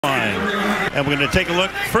And we're going to take a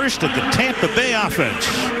look first at the Tampa Bay offense.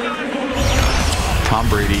 Tom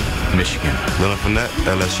Brady, Michigan. Leonard Fournette,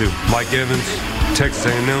 LSU. Mike Evans, Texas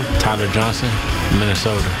A&M. Tyler Johnson,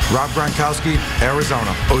 Minnesota. Rob Gronkowski,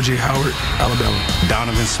 Arizona. O.J. Howard, Alabama.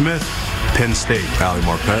 Donovan Smith, Penn State. Ali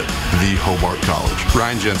Marpet, The Hobart College.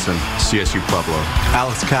 Ryan Jensen, CSU Pueblo.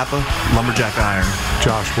 Alex Kappa, Lumberjack Iron.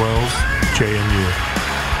 Josh Wells, JMU.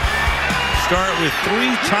 Start with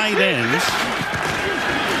 3 tight ends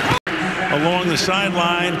along the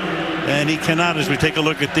sideline, and he cannot as we take a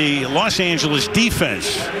look at the Los Angeles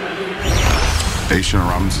defense. Ashawn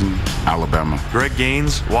Robinson, Alabama. Greg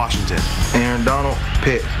Gaines, Washington. Aaron Donald,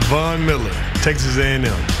 Pitt. Von Miller, Texas A&M.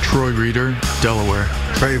 Troy Reeder, Delaware.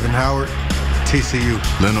 Craven Howard, TCU.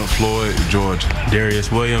 Leonard Floyd, Georgia.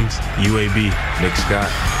 Darius Williams, UAB. Nick Scott,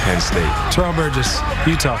 Penn State. Terrell Burgess,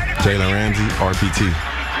 Utah. Jalen Ramsey, RPT.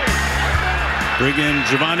 Bring in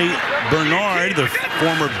Giovanni Bernard, the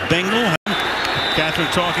former Bengal. Catherine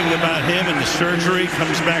talking about him and the surgery.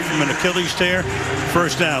 Comes back from an Achilles tear.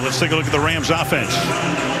 First down. Let's take a look at the Rams offense.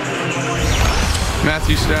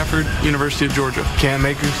 Matthew Stafford, University of Georgia. Cam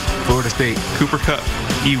Akers, Florida State. Cooper Kupp,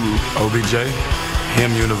 EWU. OBJ,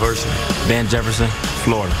 Ham University. Van Jefferson,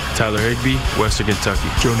 Florida. Tyler Higbee, Western Kentucky.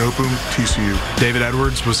 Joe Nopum, TCU. David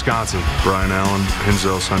Edwards, Wisconsin. Brian Allen,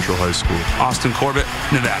 Hensel Central High School. Austin Corbett,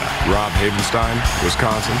 Nevada. Rob Havenstein,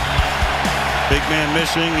 Wisconsin. Big man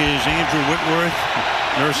missing is Andrew Whitworth,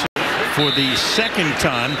 nursing for the second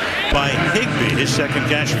time by Higbee. His second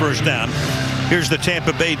catch, first down. Here's the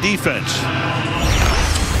Tampa Bay defense.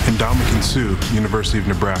 Ndamukong Suh, University of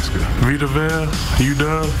Nebraska. Vita Vea,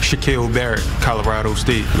 UW. Shaquille Barrett, Colorado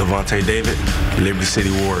State. Levante David, Liberty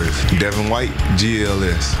City Warriors. Devin White,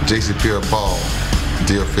 GLS. Jason Pierre-Paul,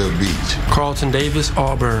 Deerfield Beach. Carlton Davis,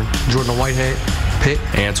 Auburn. Jordan Whitehead, Pitt.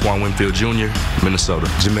 Antoine Winfield Jr., Minnesota.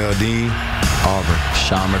 Jamel Dean, Auburn.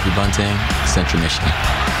 Sean Murphy Bunting, Central Michigan.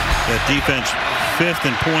 That defense 5th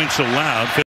in points allowed.